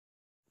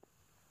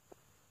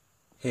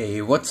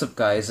Hey, what's up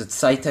guys,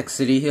 it's SciTech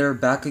City here,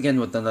 back again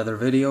with another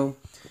video.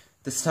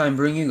 This time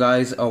bringing you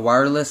guys a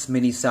wireless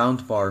mini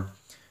soundbar.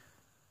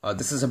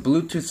 This is a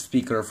Bluetooth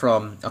speaker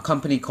from a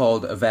company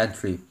called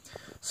Avantree.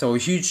 So a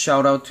huge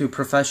shout out to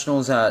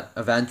professionals at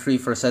Avantree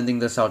for sending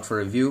this out for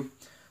review.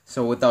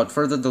 So without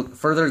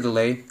further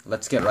delay,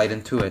 let's get right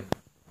into it.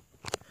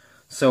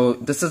 So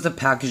this is the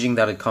packaging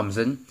that it comes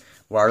in.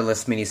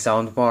 Wireless mini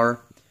soundbar.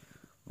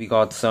 We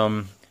got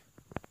some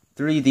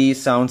 3D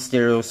sound,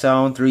 stereo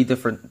sound, 3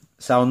 different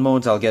sound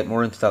modes. I'll get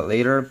more into that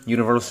later.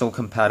 Universal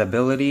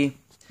compatibility.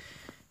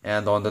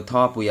 And on the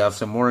top we have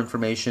some more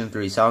information,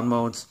 3 sound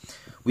modes.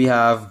 We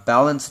have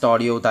balanced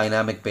audio,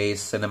 dynamic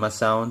bass, cinema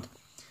sound,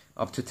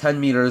 up to 10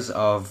 meters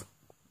of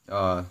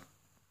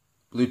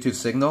Bluetooth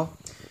signal,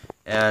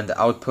 and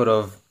output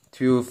of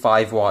 2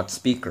 5-watt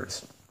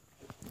speakers.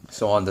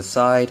 So on the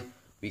side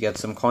we get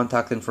some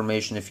contact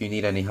information if you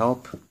need any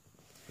help.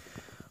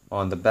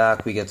 On the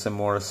back we get some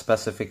more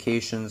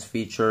specifications,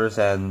 features,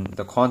 and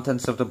the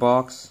contents of the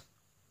box.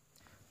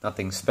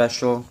 Nothing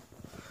special.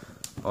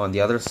 On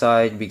the other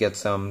side we get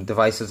some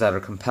devices that are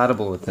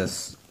compatible with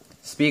this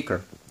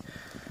speaker.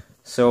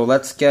 So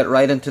let's get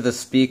right into the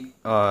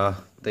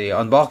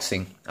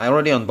unboxing. I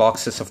already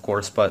unboxed this, of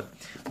course, but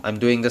I'm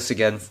doing this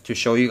again to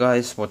show you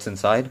guys what's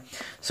inside.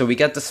 So we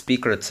get the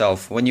speaker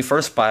itself. When you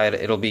first buy it,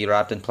 it'll be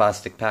wrapped in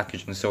plastic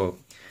packaging, so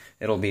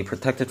it'll be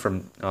protected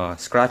from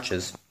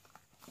scratches.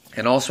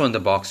 And also in the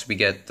box we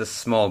get this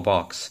small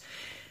box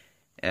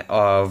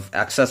of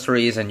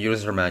accessories and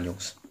user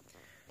manuals.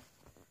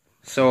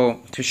 So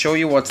to show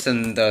you what's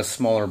in the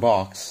smaller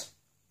box,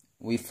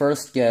 we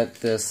first get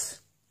this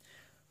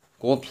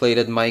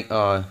gold-plated mic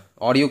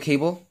audio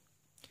cable.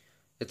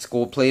 It's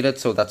gold-plated,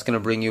 so that's going to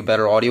bring you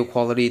better audio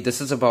quality.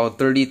 This is about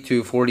 30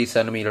 to 40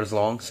 centimeters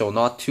long, so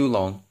not too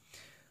long.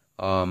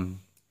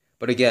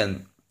 But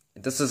again,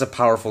 this is a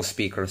powerful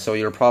speaker, so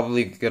you're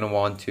probably going to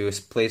want to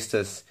place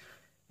this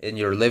in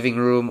your living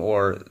room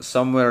or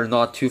somewhere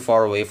not too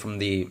far away from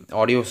the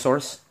audio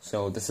source.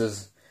 So this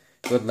is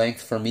good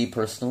length for me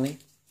personally.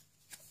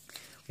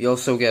 We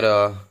also get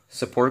a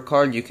support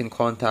card. You can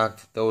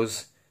contact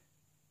those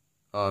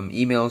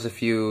emails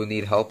if you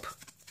need help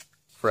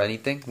for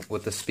anything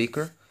with the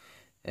speaker,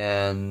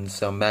 and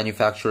some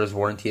manufacturer's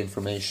warranty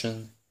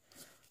information,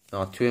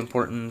 not too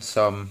important.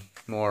 Some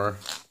more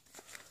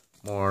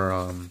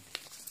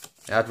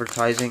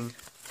advertising.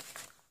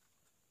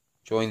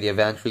 Join the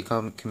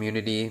Avantree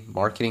community,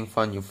 marketing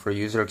fund for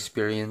user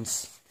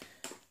experience.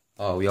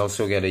 We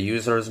also get a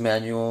user's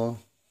manual.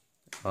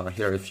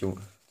 Here, if you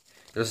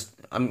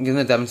I'm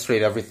gonna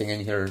demonstrate everything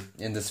in here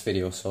in this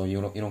video, so you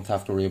don't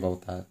have to worry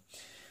about that.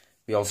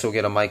 We also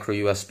get a micro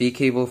USB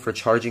cable for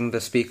charging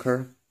the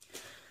speaker.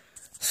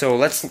 So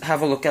let's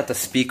have a look at the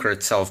speaker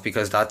itself,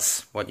 because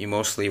that's what you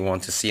mostly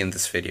want to see in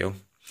this video.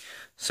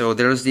 So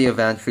there's the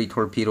Avantree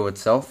Torpedo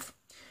itself.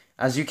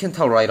 As you can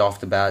tell right off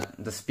the bat,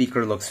 the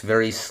speaker looks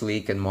very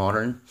sleek and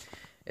modern.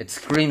 It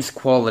screams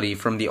quality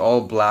from the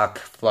all-black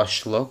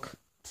flush look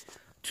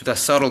to the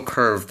subtle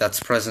curve that's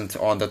present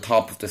on the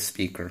top of the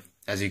speaker,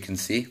 as you can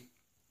see.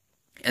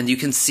 And you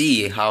can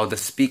see how the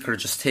speaker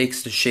just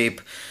takes the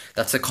shape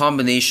that's a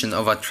combination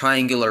of a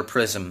triangular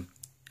prism,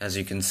 as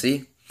you can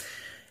see,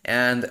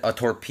 and a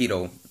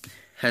torpedo,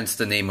 hence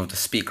the name of the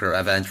speaker,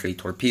 Avantree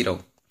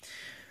Torpedo.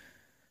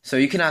 So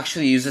you can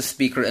actually use the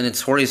speaker in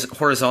its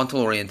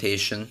horizontal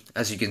orientation,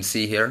 as you can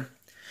see here,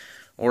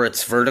 or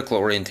its vertical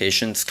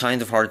orientation. It's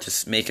kind of hard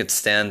to make it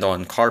stand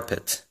on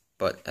carpet,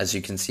 but as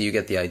you can see, you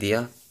get the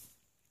idea.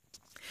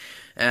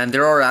 And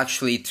there are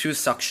actually 2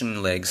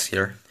 suction legs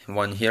here,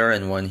 one here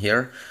and one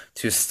here,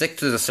 to stick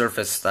to the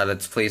surface that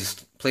it's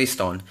placed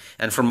on.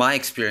 And from my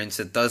experience,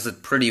 it does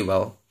it pretty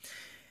well,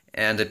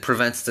 and it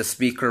prevents the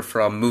speaker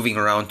from moving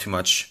around too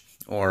much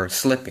or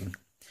slipping.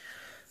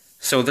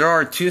 So there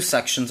are 2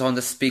 sections on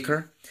the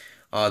speaker.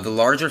 The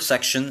larger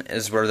section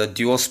is where the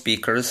dual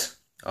speakers,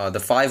 the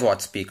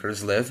 5-watt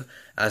speakers, live,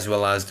 as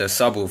well as the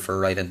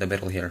subwoofer right in the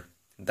middle here.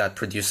 That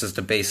produces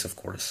the bass, of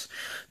course.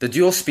 The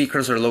dual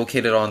speakers are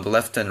located on the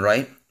left and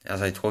right,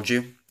 as I told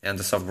you, and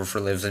the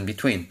subwoofer lives in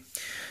between.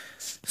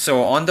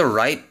 So on the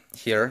right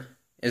here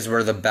is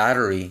where the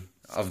battery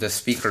of the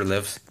speaker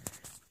lives,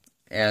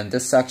 and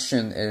this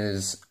section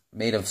is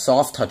made of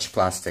soft touch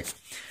plastic.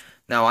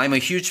 Now, I'm a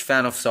huge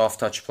fan of soft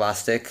touch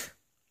plastic,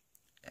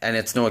 and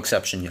it's no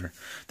exception here.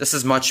 This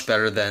is much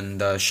better than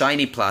the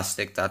shiny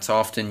plastic that's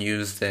often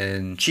used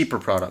in cheaper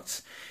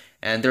products.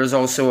 And there's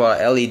also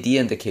a LED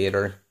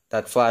indicator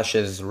that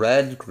flashes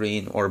red,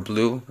 green, or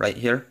blue right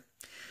here.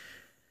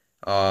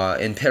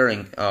 In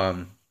pairing,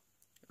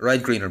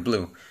 red, green, or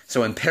blue.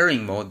 So in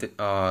pairing mode,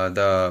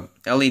 the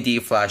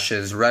LED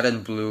flashes red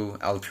and blue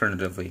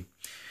alternatively.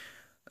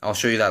 I'll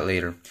show you that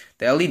later.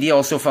 The LED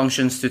also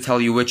functions to tell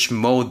you which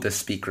mode the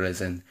speaker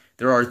is in.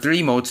 There are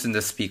 3 modes in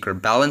the speaker: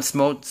 balanced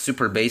mode,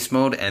 super bass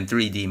mode, and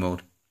 3D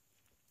mode.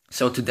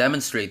 So to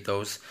demonstrate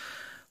those,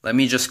 let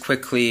me just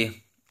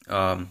quickly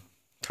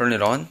turn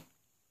it on.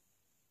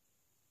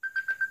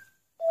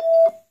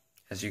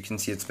 As you can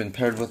see, it's been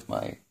paired with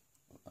my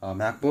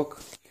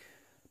MacBook.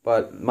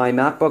 But my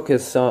MacBook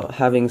is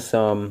having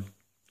some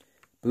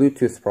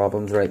Bluetooth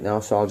problems right now,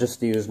 so I'll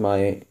just use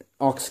my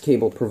aux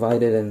cable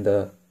provided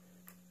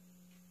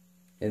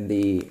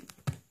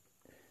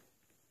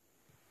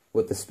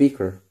with the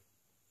speaker.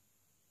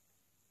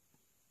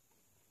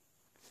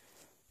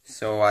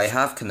 So I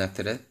have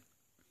connected it,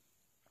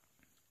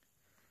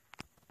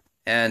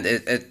 and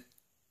it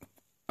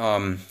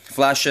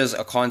flashes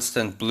a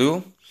constant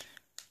blue,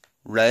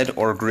 red,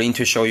 or green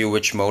to show you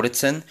which mode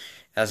it's in.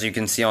 As you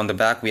can see on the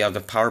back, we have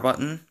the power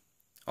button,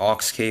 aux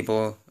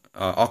cable,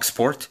 aux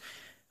port,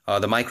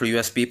 the micro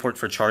USB port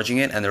for charging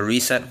it, and a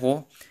reset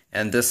hole.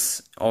 And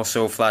this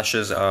also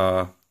flashes,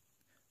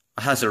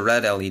 has a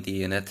red LED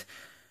in it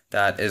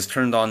that is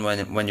turned on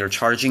when you're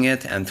charging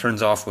it and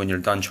turns off when you're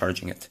done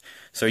charging it.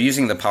 So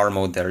using the power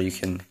mode there, you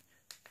can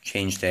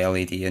change the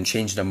LED and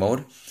change the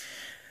mode.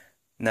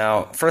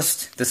 Now,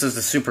 first, this is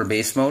the super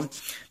bass mode.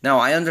 Now,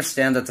 I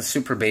understand that the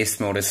super bass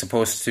mode is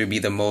supposed to be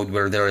the mode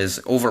where there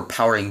is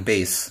overpowering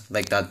bass,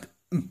 like that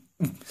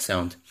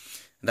sound.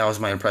 That was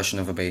my impression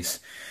of a bass.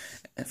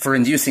 For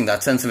inducing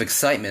that sense of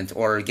excitement,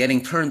 or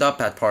getting turned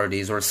up at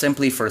parties, or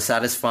simply for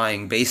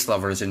satisfying bass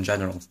lovers in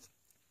general.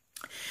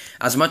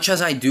 As much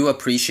as I do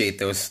appreciate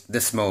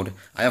this mode,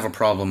 I have a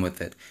problem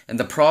with it. And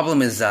the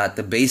problem is that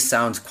the bass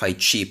sounds quite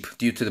cheap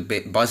due to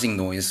the buzzing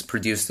noise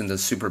produced in the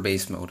super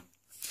bass mode.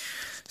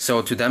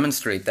 So to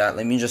demonstrate that,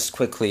 let me just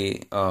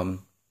quickly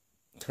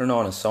turn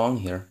on a song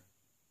here.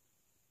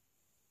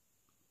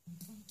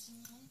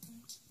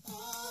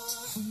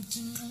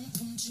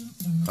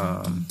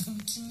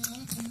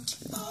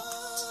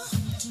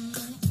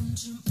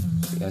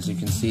 As you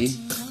can see,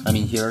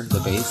 hear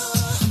the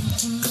bass.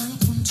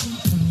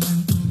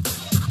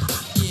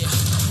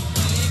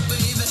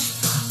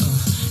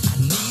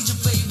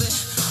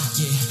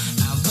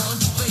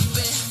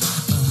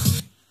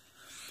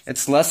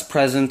 It's less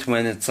present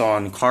when it's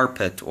on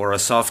carpet or a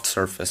soft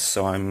surface,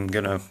 so I'm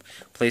gonna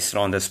place it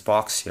on this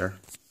box here.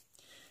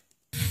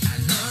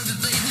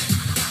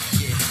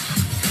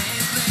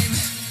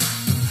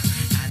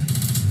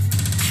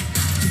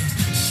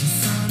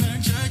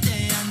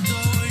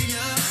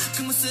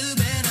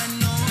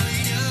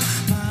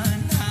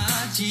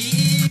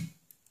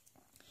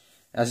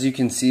 As you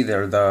can see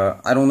there,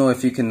 I don't know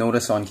if you can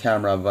notice on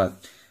camera, but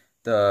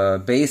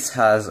the bass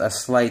has a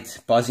slight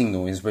buzzing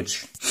noise,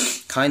 which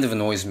kind of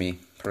annoys me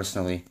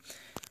personally.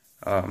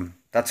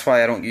 That's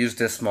why I don't use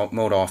this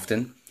mode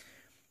often.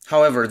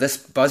 However, this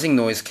buzzing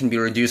noise can be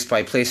reduced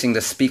by placing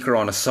the speaker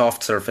on a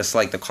soft surface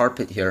like the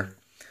carpet here,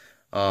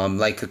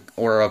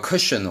 or a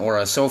cushion or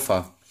a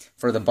sofa,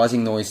 for the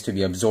buzzing noise to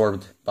be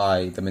absorbed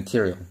by the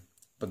material.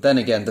 But then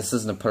again, this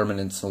isn't a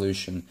permanent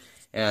solution,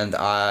 and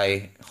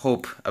I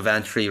hope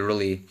Avantree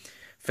really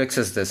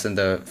fixes this in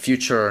the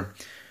future,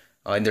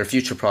 in their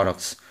future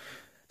products.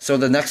 So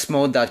the next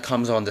mode that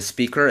comes on the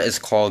speaker is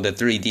called the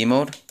 3D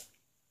mode.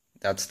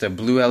 That's the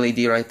blue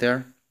LED right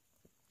there.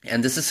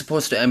 And this is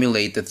supposed to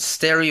emulate the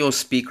stereo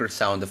speaker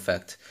sound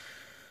effect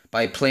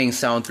by playing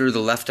sound through the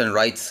left and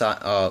right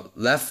side,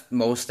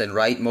 leftmost and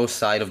rightmost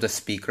side of the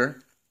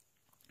speaker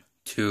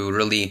to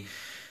really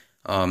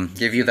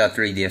give you that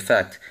 3D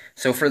effect.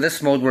 So for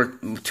this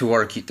mode to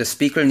work, the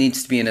speaker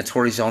needs to be in its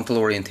horizontal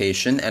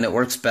orientation, and it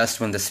works best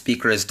when the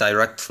speaker is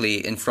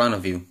directly in front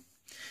of you.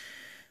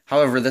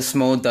 However, this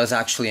mode does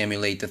actually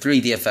emulate the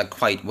 3D effect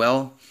quite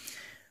well,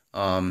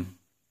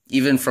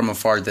 even from a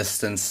far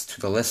distance to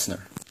the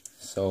listener.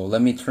 So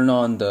let me turn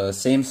on the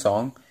same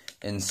song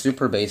in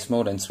super bass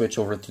mode and switch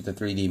over to the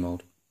 3D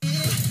mode.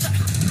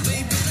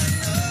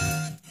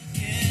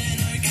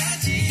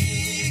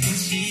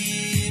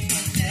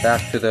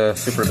 Back to the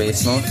super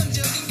bass mode,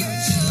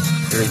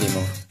 3D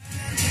mode.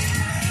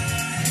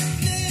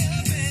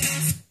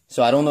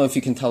 So I don't know if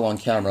you can tell on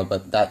camera,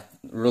 but that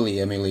really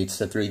emulates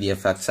the 3D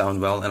effect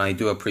sound well, and I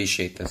do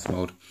appreciate this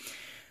mode.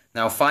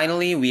 Now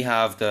finally, we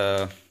have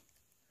the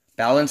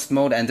balanced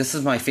mode, and this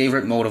is my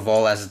favorite mode of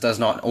all, as it does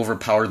not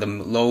overpower the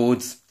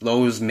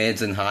lows,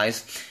 mids, and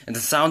highs, and the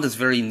sound is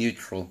very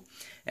neutral,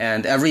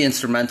 and every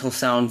instrumental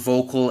sound,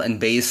 vocal, and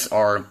bass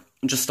are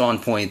just on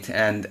point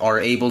and are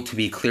able to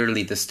be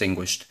clearly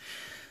distinguished.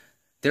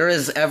 There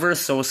is ever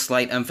so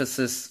slight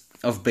emphasis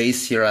of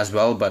bass here as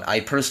well, but I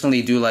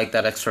personally do like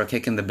that extra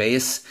kick in the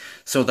bass,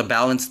 so the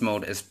balanced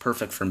mode is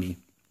perfect for me.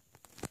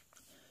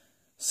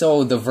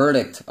 So the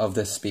verdict of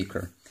this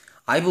speaker.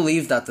 I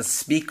believe that the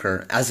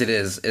speaker, as it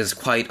is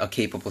quite a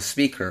capable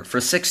speaker. For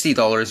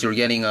 $60, you're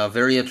getting a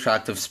very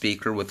attractive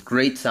speaker with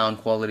great sound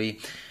quality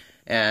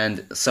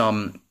and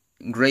some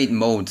great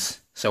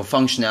modes, so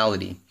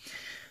functionality,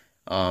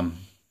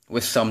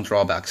 with some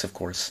drawbacks, of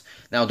course.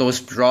 Now, those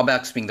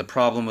drawbacks being the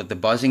problem with the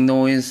buzzing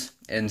noise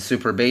in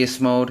super bass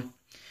mode,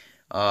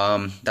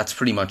 that's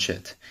pretty much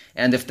it.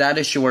 And if that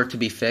issue were to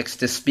be fixed,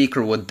 this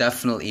speaker would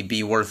definitely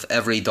be worth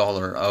every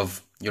dollar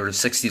of your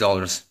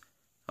 $60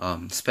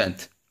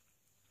 spent.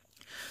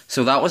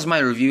 So that was my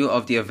review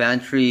of the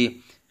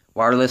Avantree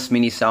wireless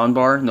mini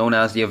soundbar known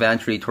as the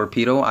Avantree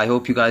Torpedo. I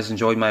hope you guys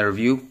enjoyed my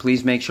review.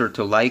 Please make sure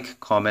to like,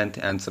 comment,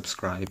 and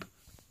subscribe.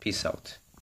 Peace out.